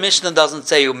 Over here, the Mishnah doesn't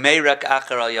say umeirek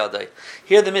acher al yadai.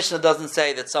 Here, the Mishnah doesn't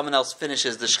say that someone else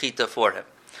finishes the shechita for him.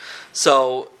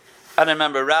 So I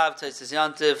remember Rav Taisis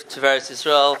Yantiv Tiferes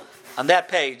Yisrael on that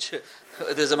page.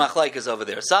 There's a machlokes over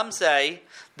there. Some say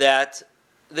that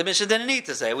the Mishnah didn't need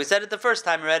to say. We said it the first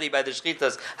time already by the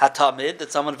Shchitas Hatamid,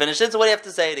 that someone finished it, so why do you have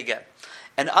to say it again?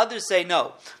 And others say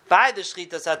no. By the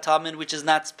Shchitas Hatamid, which is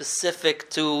not specific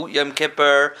to Yom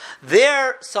Kippur,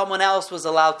 there someone else was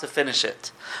allowed to finish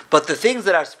it. But the things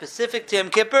that are specific to Yom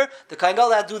Kippur, the Kohen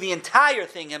Gadol had to do the entire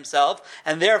thing himself,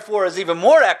 and therefore is even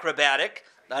more acrobatic.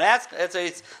 Don't ask. It's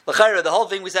the whole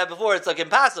thing we said before. It's like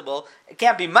impossible. It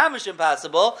can't be mamish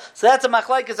impossible. So that's a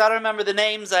machlokes. I don't remember the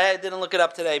names. I didn't look it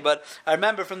up today, but I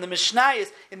remember from the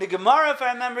Mishnayos in the Gemara. If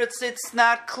I remember, it's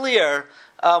not clear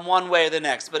one way or the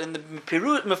next. But in the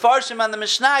Mefarshim on the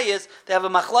Mishnayos, they have a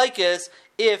machlokes.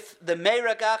 If the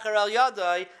Meirek Acher Al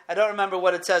Yadai, I don't remember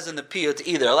what it says in the Piyut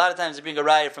either. A lot of times they bring a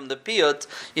raya from the Piyut.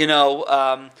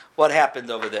 What happened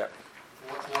over there?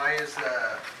 Why is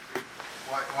a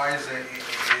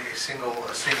single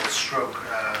stroke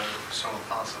so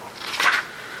impossible?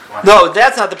 No,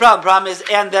 that's not the problem. The problem is,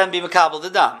 and then be makabel the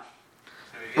dam,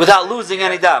 without losing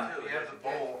any dam. You have the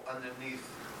bowl underneath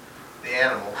the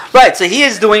animal. Right, so he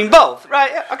is doing both.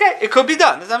 Right, yeah, okay, it could be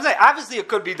done. That's what I'm saying. Obviously, it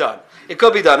could be done.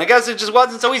 I guess it just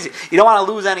wasn't so easy. You don't want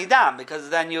to lose any dam, because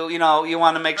then you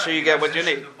want to make sure you get what you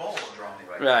need.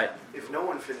 Right. If no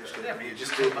one finished it, you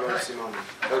just did Rav Simon.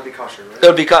 That would be kosher, right? It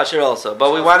would be kosher also,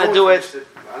 but we want to do it.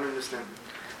 I don't understand.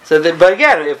 So, but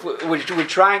again, if we're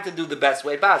trying to do the best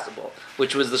way possible,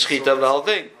 which was the shechita of the whole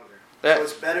thing. Okay. Yeah. So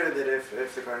it's better that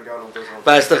if the Kohen Gadol does all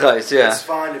But it's yeah. It's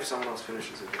fine if someone else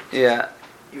finishes it. Yeah.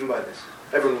 Even by this,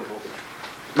 everyone will hold it.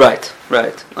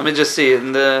 Right. Let me just see.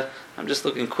 I'm just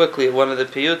looking quickly at one of the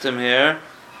piyutim here,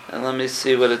 and let me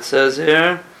see what it says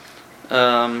here.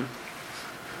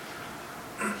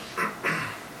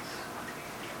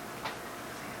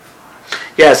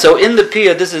 Yeah, so in the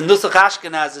piyut, this is Nusach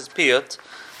Ashkenaz's piyut.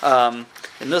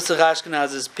 In Nusach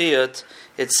Ashkenaz's piyut,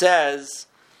 it says,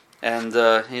 and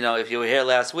if you were here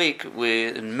last week,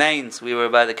 in Mainz, we were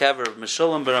by the cover of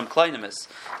Meshulam Baram Kleinimus.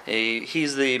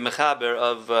 He's the mechaber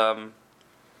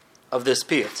of this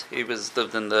piyut. He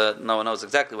lived in no one knows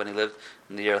exactly when he lived,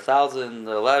 in the year 1000,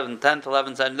 10th,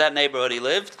 11th, that neighborhood he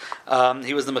lived.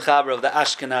 He was the mechaber of the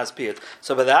Ashkenaz piyut.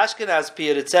 So by the Ashkenaz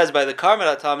piyut, it says, by the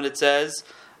Karmel HaTalmud, it says,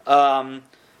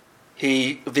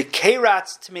 he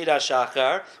vikeratz tmida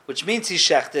shachar, which means he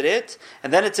shechted it,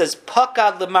 and then it says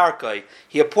pakad lemarkoi.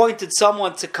 He appointed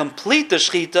someone to complete the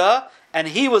shechita, and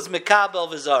he was mekabel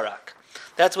v'zarak.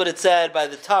 That's what it said by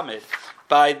the Talmud.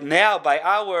 By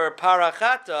our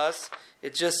parachatas,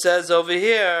 it just says over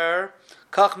here,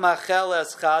 kach machel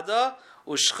eschada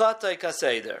ushchatay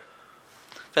kaseder.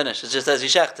 Finish. It just says he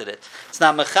shechted it. It's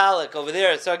not mechalik over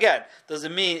there. So again, does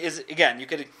it mean you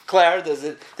could declare?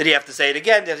 Did he have to say it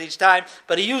again each time?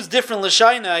 But he used different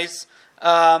l'shaynais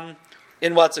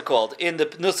in what's it called? In the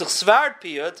Nusach Svard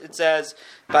piyut, it says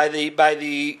by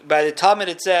the Talmud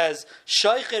it says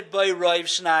shoichet by roiv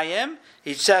shnayim.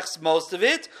 He checks most of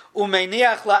it.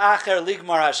 Umeiniach la'acher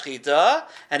ligmar hashchita,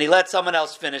 and he let someone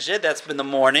else finish it. That's been the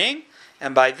morning.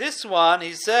 And by this one,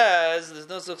 he says the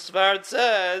Nusach Svard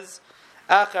says.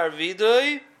 Achar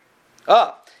vidui.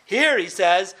 Here he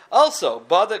says also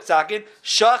badak sakin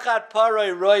shachat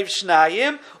paroi roiv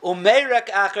shnayim umeirek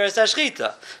acheres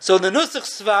hashchita. So in the Nusach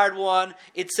Svard one,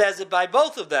 it says it by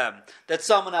both of them that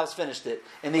someone else finished it.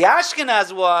 In the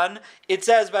Ashkenaz one, it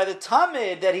says by the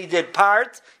Tamid that he did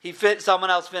part, someone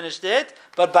else finished it,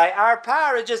 but by our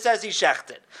par it just says he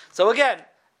shechted. So again,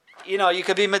 you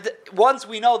could be once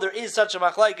we know there is such a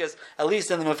machlaikas, at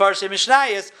least in the Mefarshei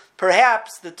Mishnayos,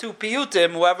 perhaps the two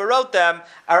piyutim, whoever wrote them,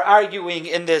 are arguing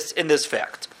in this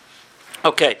fact.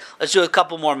 Okay, let's do a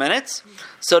couple more minutes.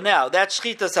 So now that's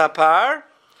shchitas hapar.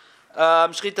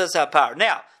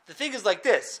 Now the thing is like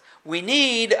this: we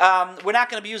need. We're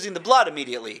not going to be using the blood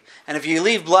immediately, and if you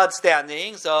leave blood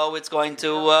standing, so it's going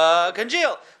to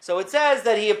congeal. So it says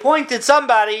that he appointed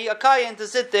somebody, a kayan, to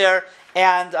sit there.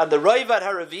 And on the Roivat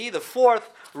Haravi, the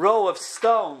fourth row of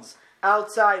stones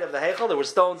outside of the Heichel, there were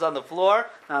stones on the floor,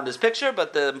 not on this picture,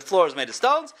 but the floor is made of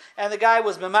stones. And the guy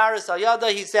was Memaris al Yada.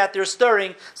 He sat there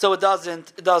stirring, so it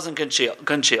doesn't congeal.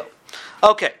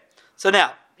 Okay, so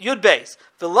now Yud Beis.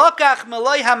 V'lokach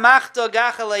meloi hamachto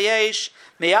gachal hayesh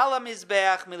me'ala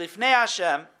mizbeach milifnei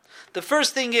Hashem. The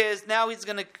first thing is now he's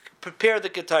going to prepare the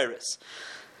ketairis.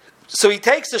 So he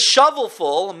takes a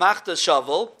shovelful, a machta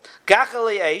shovel, gachal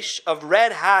eish, of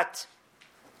red hot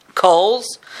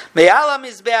coals, me'ala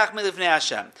mizbeach milifnei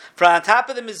Hashem. From on top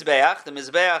of the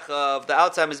mizbeach of the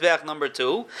outside mizbeach number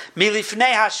 2,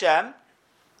 milifnei Hashem,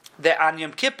 on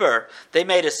Yom Kippur, they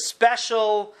made a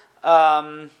special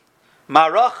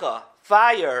maracha,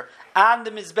 fire, on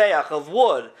the mizbeach of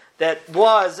wood that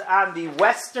was on the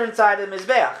western side of the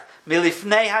mizbeach,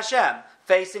 milifnei Hashem,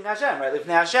 facing Hashem, right, lifnei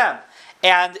Hashem.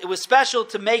 And it was special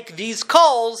to make these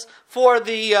coals for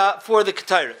the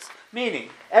ketairis. Meaning,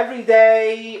 every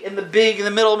day in the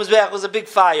middle of Mizbeach was a big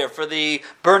fire for the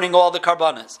burning all the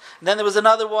karbanas. And then there was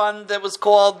another one that was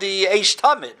called the Eish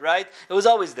Tamid, right? It was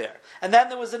always there. And then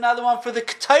there was another one for the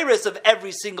ketairis of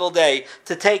every single day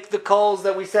to take the coals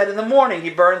that we said in the morning he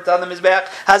burnt on the Mizbeach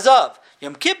Hazav.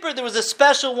 Yom Kippur, there was a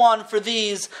special one for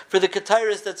the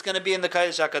ketairis that's going to be in the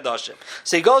Kodesh HaKadoshim.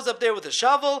 So he goes up there with a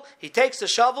shovel, he takes a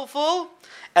shovelful,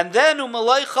 and then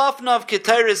umaloi chafna of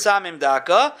ketairis samim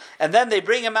daka, and then they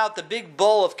bring him out the big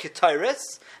bowl of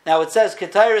ketairis. Now it says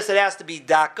ketairis, it has to be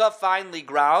daka, finely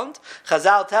ground.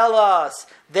 Chazal tell us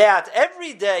that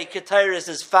every day ketairis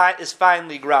is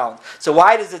finely ground. So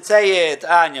why does it say it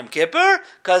on Yom Kippur?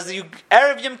 Because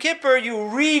Erev Yom Kippur, you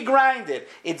re-grind it.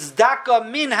 It's daka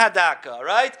min hadaka,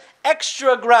 right?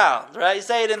 Extra ground, right? You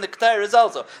say it in the ketairis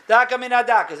also. Daka min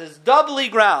hadaka, so it's doubly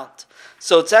ground.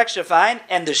 So it's extra fine.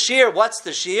 And the shear, what's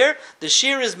the shear? The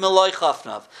shear is meloi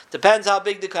chafnav. Depends how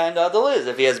big the kain gadol is.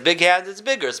 If he has big hands, it's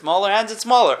bigger. Smaller hands, it's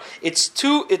smaller.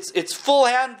 It's full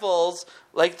handfuls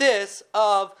like this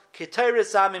of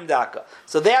ketairis samim daka.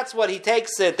 So that's what he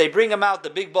takes it. They bring him out the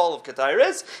big bowl of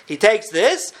ketairis. He takes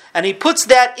this and he puts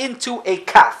that into a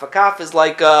kaf. A kaf is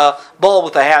like a bowl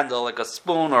with a handle, like a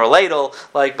spoon or a ladle,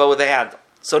 but with a handle.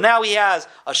 So now he has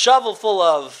a shovel full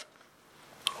of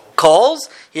coals.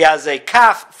 He has a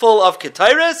kaf full of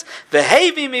ketairis.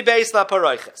 Vehevi mi beis la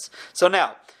paroiches. So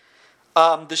now,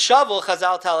 the shovel,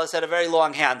 Chazal tell us, had a very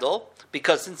long handle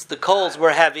because since the coals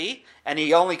were heavy and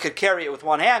he only could carry it with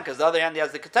one hand because the other hand he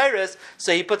has the ketairis,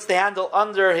 so he puts the handle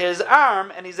under his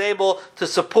arm and he's able to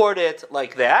support it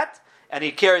like that. And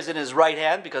he carries it in his right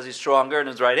hand because he's stronger in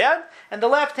his right hand. And the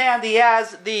left hand he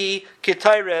has the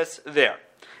ketairis there.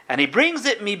 And he brings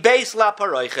it mi beis la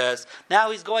paroiches. Now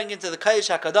he's going into the Kodesh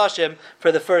HaKadoshim for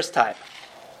the first time.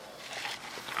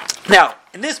 Now,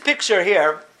 in this picture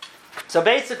here, so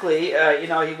basically,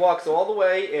 he walks all the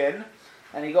way in,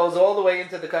 and he goes all the way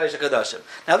into the Kodesh HaKadoshim.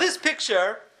 Now, this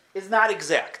picture is not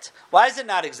exact. Why is it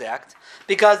not exact?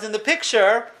 Because in the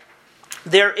picture,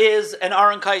 there is an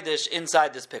Aron Kodesh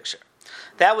inside this picture.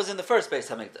 That was in the first Beis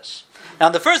HaMikdash. Now,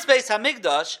 in the first Beis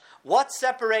HaMikdash, what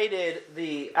separated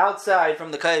the outside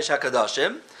from the Kodesh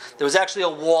HaKadoshim? There was actually a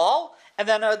wall, and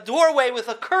then a doorway with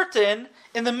a curtain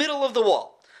in the middle of the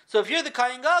wall. So if you're the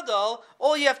Kohen Gadol,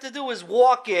 all you have to do is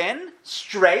walk in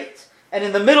straight, and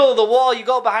in the middle of the wall you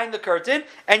go behind the curtain,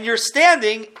 and you're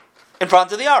standing in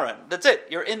front of the Aron. That's it.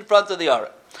 You're in front of the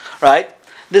Aron. Right?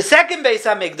 The second Beis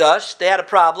HaMikdash, they had a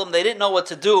problem. They didn't know what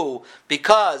to do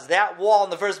because that wall in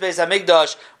the first Beis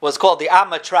HaMikdash was called the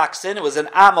Amma Traxin. It was an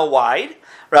Amma wide.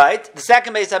 Right? The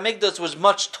second Beis HaMikdash was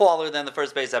much taller than the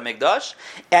first Beis HaMikdash.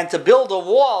 And to build a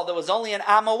wall that was only an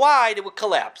Amma wide, it would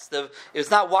collapse. It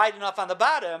was not wide enough on the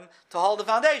bottom to hold the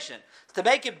foundation. To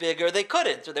make it bigger, they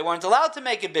couldn't. Or they weren't allowed to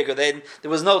make it bigger. There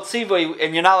was no tzivui,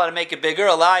 and you're not allowed to make it bigger.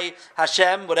 Alai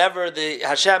Hashem, whatever the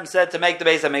Hashem said to make the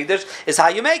Beis HaMikdash, is how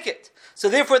you make it. So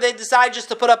therefore they decided just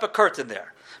to put up a curtain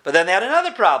there. But then they had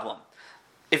another problem.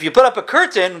 if you put up a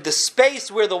curtain, the space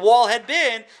where the wall had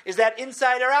been, is that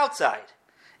inside or outside?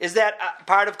 Is that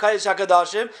part of Kodesh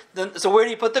HaKadoshim? So where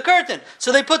do you put the curtain?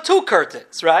 So they put 2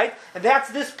 curtains, right? And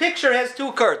this picture has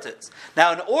 2 curtains.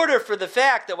 Now, in order for the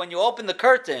fact that when you open the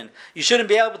curtain, you shouldn't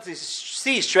be able to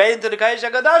see straight into the Kodesh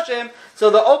HaKadoshim, so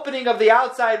the opening of the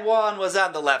outside one was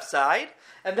on the left side,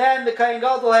 and then the Kohen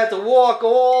Gadol had to walk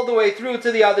all the way through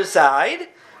to the other side,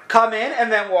 come in,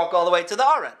 and then walk all the way to the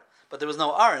Aron. But there was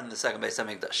no Aron in the second Beis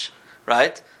HaMikdash,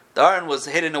 right? The Aron was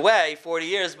hidden away 40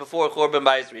 years before Churban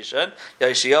Bayis Rishon.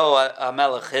 Yoshiyahu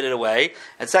HaMelech hid it away.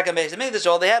 And second Beis HaMikdash,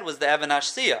 all they had was the Even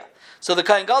HaShiyah. So the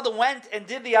Kohen Gadol went and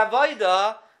did the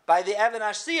Avodah by the Even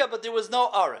HaShiyah, but there was no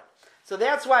Aron. So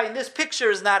that's why in this picture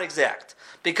is not exact.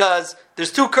 Because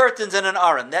there's 2 curtains and an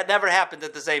Aron. That never happened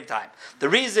at the same time. The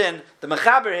reason, the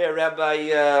Mechaber here,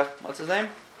 Rabbi, what's his name?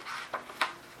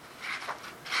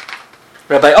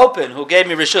 Rabbi Open, who gave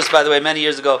me Rishus, by the way, many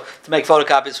years ago, to make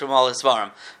photocopies from all his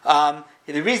Svarim.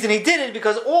 The reason he did it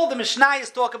because all the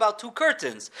Mishnayos talk about 2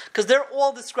 curtains, because they're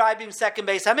all describing second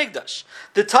Beis Hamikdash.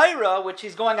 The Torah, which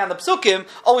he's going on the Psukim,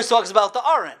 always talks about the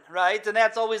Aron, right? And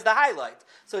that's always the highlight.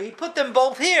 So he put them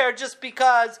both here just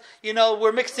because,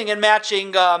 we're mixing and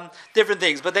matching different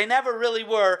things. But they never really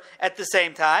were at the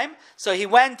same time. So he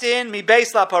went in, Mi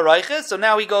Beis La Parayches. So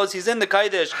now he's in the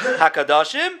Kodesh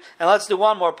HaKadoshim. And let's do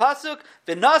one more pasuk.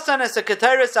 V'nasan es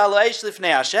ha'keteres alo eish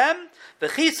lifnei Hashem.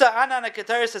 V'chisa anan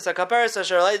ha'keteres es ha'kaperes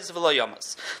asher leidus v'lo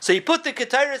yomas. So he put the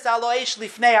keteres alo eish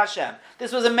lifnei Hashem.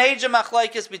 This was a major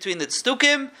machlokes between the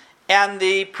Tzdukim and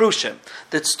the Prushim.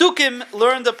 The Tzdukim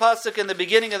learned the pasuk in the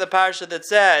beginning of the parsha that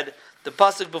said, the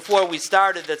pasuk before we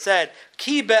started that said,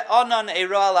 Ki be'anan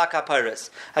eira la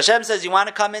kaparis. Hashem says, you want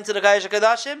to come into the Kodesh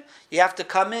HaKadoshim? You have to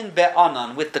come in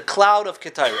be'anan, with the cloud of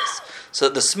Ketairis. So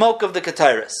the smoke of the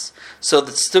Ketairis. So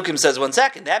the Tzdukim says, 1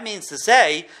 second, that means to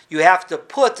say, you have to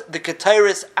put the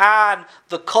Ketairis on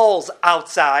the coals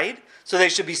outside, so they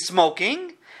should be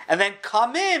smoking, and then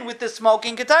come in with the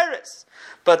smoking Ketairis.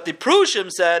 But the Prushim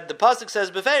said, the pasuk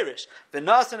says beferish,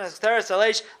 v'nasan ha'keteres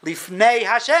aleish lifnei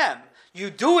Hashem. You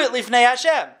do it lifnei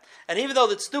Hashem. And even though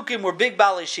the Tzdukim were big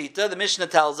Balei Shita, the Mishnah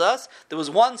tells us, there was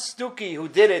one Tzduki who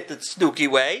did it the Tzduki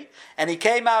way, and he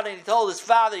came out and he told his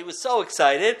father, he was so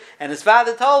excited, and his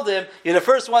father told him, you're the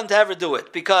first one to ever do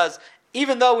it, because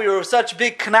even though we were such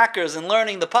big knackers in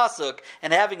learning the pasuk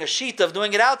and having a sheet of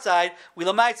doing it outside, we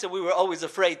were always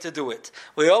afraid to do it.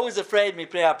 We were always afraid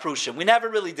mipnei aprushim. We never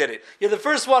really did it. You're the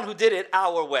first one who did it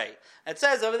our way. It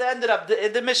says over there,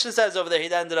 the Mishnah says over there, he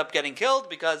ended up getting killed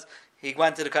because he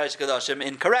went to the Kodesh HaKadoshim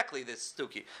incorrectly, this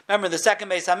Stuki. Remember, the second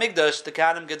Beis HaMikdash, the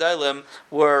Kahanim Gedolim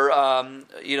were,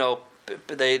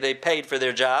 they paid for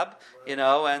their job. And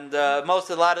a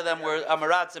lot of them were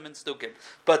Amaratzim and Stukim.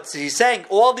 But he's saying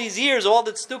all these years, all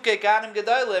the Stukim, Kahanim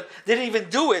Gedolim, didn't even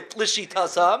do it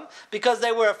Lishitasam because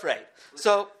they were afraid.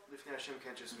 So Lifnei Hashem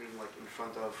can't just mean like in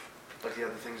front of like the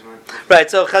other things went. Right.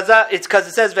 So Chazal, it's because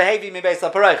it says Vehevi mi beis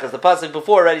laparaychas. The pasuk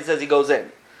before already says he goes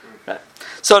in. Right.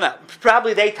 So now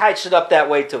probably they touched it up that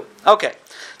way too. Okay.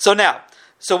 So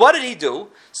what did he do?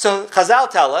 So Chazal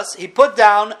tell us he put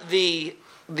down the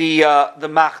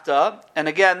machta, and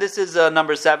again, this is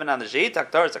number 7 on the sheet.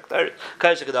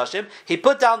 He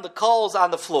put down the coals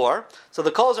on the floor. So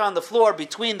the coals are on the floor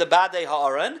between the Badei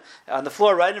Ha'aron, on the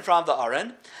floor right in front of the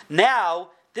Aron. Now,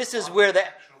 this is where the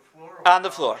on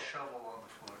the floor.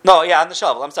 No, yeah, on the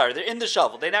shovel. I'm sorry, they're in the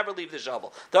shovel. They never leave the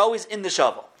shovel. They're always in the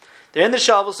shovel. They're in the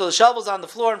shovel, so the shovel's on the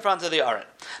floor in front of the Aron.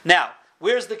 Now,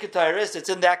 where's the Ketairis? It's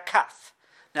in that kaf.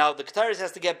 Now, the Ketairis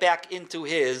has to get back into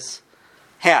his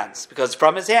hands, because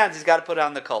from his hands he's got to put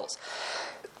on the coals.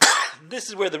 This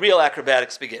is where the real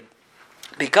acrobatics begin,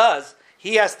 because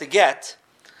he has to get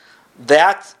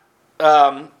that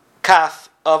kaf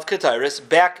of Ketairis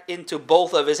back into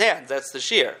both of his hands. That's the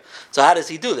shear. So how does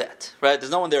he do that? Right?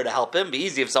 There's no one there to help him. It'd be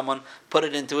easy if someone put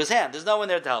it into his hand. There's no one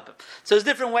there to help him. So there's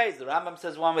different ways. The Rambam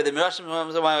says one way, the Midrashim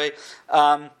says one way.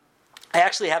 I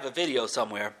actually have a video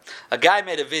somewhere. A guy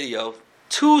made a video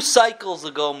 2 cycles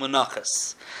ago,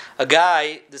 Menachas. A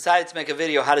guy decided to make a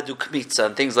video how to do kmitza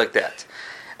and things like that.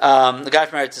 The guy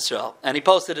from Eretz Yisrael. And he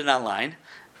posted it online.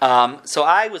 So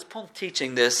I was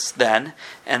teaching this then,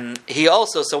 and he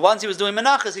also, so once he was doing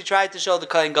Menachas, he tried to show the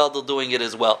Kohen Gadol doing it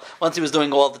as well. Once he was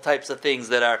doing all the types of things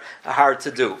that are hard to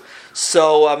do.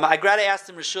 So I asked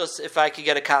him Rishus if I could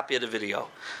get a copy of the video.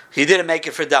 He didn't make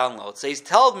it for download. So he's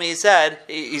told me,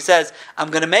 he says, I'm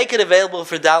going to make it available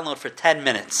for download for 10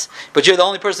 minutes. But you're the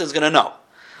only person who's going to know.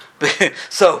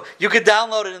 So you could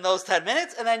download it in those 10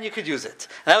 minutes, and then you could use it.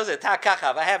 And that was it. I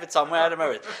have it somewhere. I don't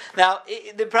remember it. Now,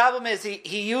 the problem is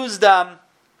he used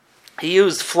he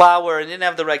used flour and didn't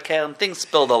have the right kalim. Things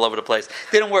spilled all over the place.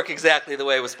 Didn't work exactly the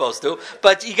way it was supposed to,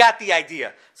 but you got the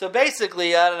idea. So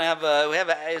basically, I don't have a.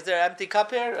 Is there an empty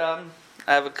cup here?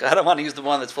 I don't want to use the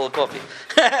one that's full of coffee.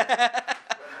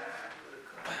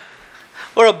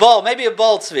 Or a bowl, maybe a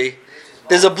bowl, Tzvi.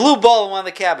 There's a blue bowl in one of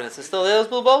the cabinets. Is still there, those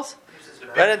blue bowls?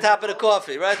 Right on top of the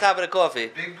coffee. Right on top of the coffee.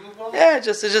 Big blue bowl? Yeah, it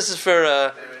just is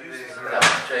for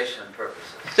Demonstration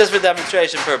purposes. just for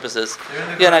demonstration purposes.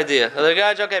 Get an idea. Other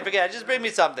guys, okay, forget it. Just bring me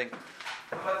something.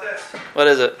 What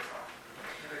is it?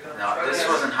 No, this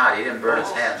wasn't hot. He didn't burn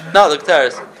his hands. No, the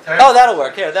guitars. Oh, that'll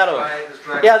work. Here, that'll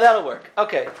work. Yeah, that'll work.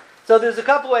 Okay. So there's a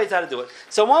couple ways how to do it.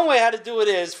 So one way how to do it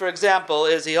is, for example,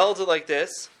 is he holds it like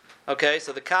this. Okay,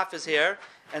 so the kaf is here,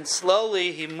 and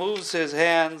slowly he moves his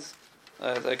hands.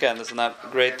 Again, this is not a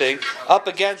great thing. Up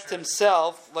against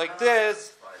himself like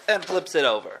this, and flips it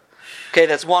over. Okay,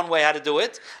 that's one way how to do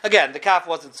it. Again, the kaf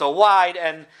wasn't so wide,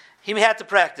 and he had to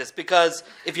practice, because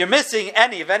if you're missing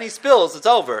any spills, it's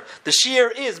over. The shear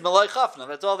is Malay Chafna,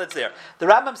 that's all that's there. The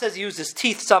Rambam says he uses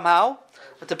teeth somehow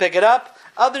to pick it up.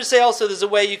 Others say also there's a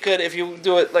way you could, if you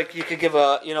do it, like you could give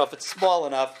a, if it's small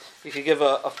enough, you could give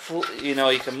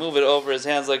you can move it over his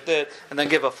hands like that, and then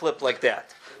give a flip like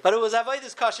that. But it was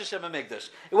Avodas Kasher Shem HaMikdash.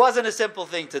 It wasn't a simple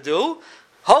thing to do.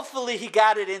 Hopefully he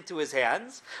got it into his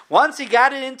hands. Once he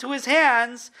got it into his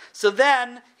hands, so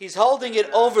then he's holding it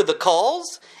over the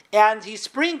coals, and he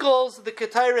sprinkles the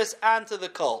ketairis onto the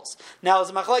coals. Now,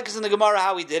 as Machlekes in the Gemara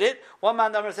how he did it, one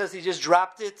Mandamer says he just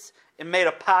dropped it and made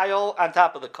a pile on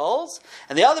top of the coals,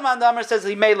 and the other Mandamer says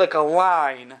he made like a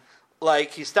line,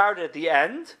 like he started at the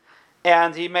end,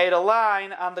 and he made a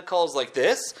line on the coals like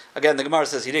this. Again, the Gemara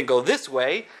says he didn't go this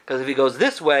way, because if he goes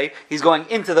this way, he's going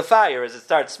into the fire. As it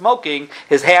starts smoking,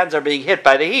 his hands are being hit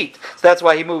by the heat. So that's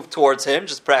why he moved towards him,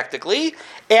 just practically.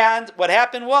 And what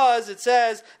happened was, it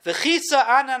says, V'chisa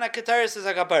anan ha'ketaris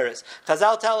ha'kaparis.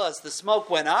 Chazal tell us the smoke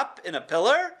went up in a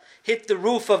pillar, hit the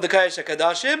roof of the Kodesh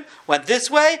HaKadoshim, went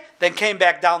this way, then came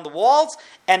back down the walls,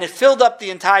 and it filled up the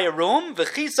entire room.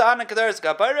 V'chisa anan ha'ketaris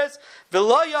ha'kaparis,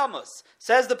 v'lo yamus.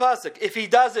 Says the pasuk, if he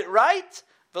does it right,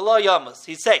 v'lo yamus,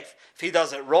 he's safe. If he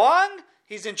does it wrong,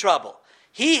 he's in trouble.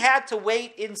 He had to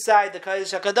wait inside the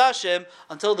Kodesh HaKadoshim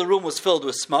until the room was filled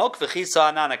with smoke. V'chisa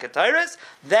anan ha'ketaris.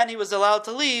 Then he was allowed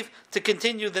to leave to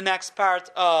continue the next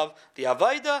part of the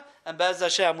Avodah, and Be'ez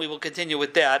Hashem, we will continue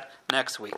with that next week.